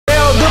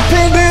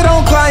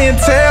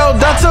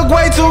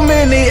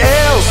many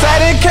L's.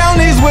 Sat in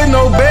counties with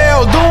no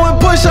bail, doing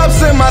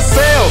push-ups in my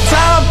cell.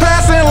 Time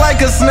passing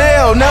like a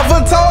snail, never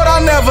told,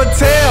 I never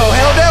tell.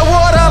 Held that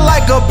water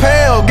like a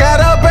pail,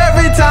 got up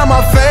every time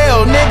I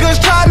failed.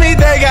 Niggas try me,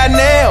 they got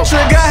nailed.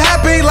 Trigger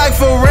happy like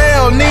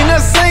Pharrell, Nina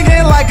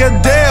singing like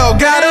Adele.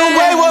 Got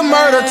away with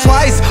murder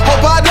twice,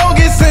 hope I don't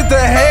get sent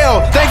to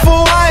hell.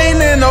 Thankful I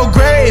ain't in no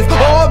grave,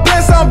 or up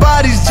in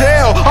somebody's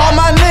jail. All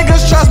my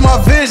niggas trust my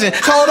vision,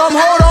 told them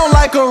hold on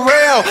like a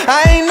rail.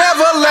 I ain't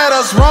never let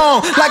us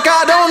wrong, like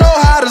I don't know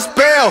how to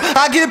spell.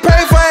 I get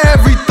paid for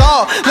every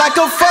thought, like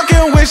a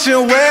fucking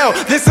wishing well.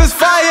 This is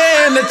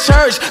fire in the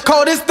church,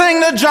 coldest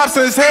thing to drop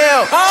since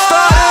hell.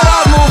 Started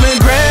off moving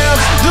grams,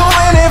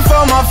 doing it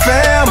for my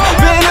fam.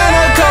 Been in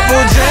a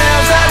couple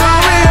jams, had to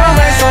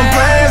rearrange some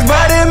plans,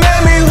 but it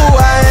made me who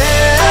I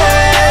am.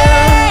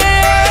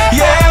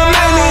 Yeah, it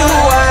made me who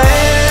I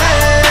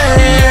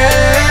am.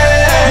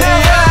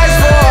 Never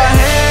asked for a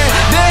hand,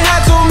 didn't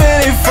have too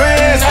many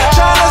friends.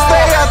 Tryna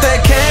stay out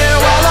that can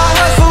while I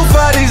hustle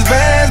for these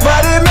bands,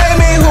 but it made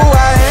me who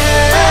I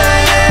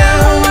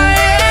am.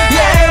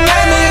 Yeah, it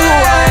made me who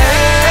I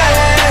am.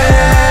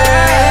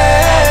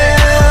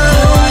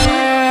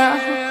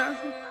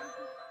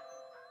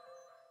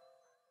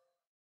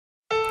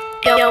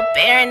 Yo,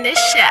 Baron, this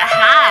shit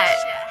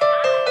hot.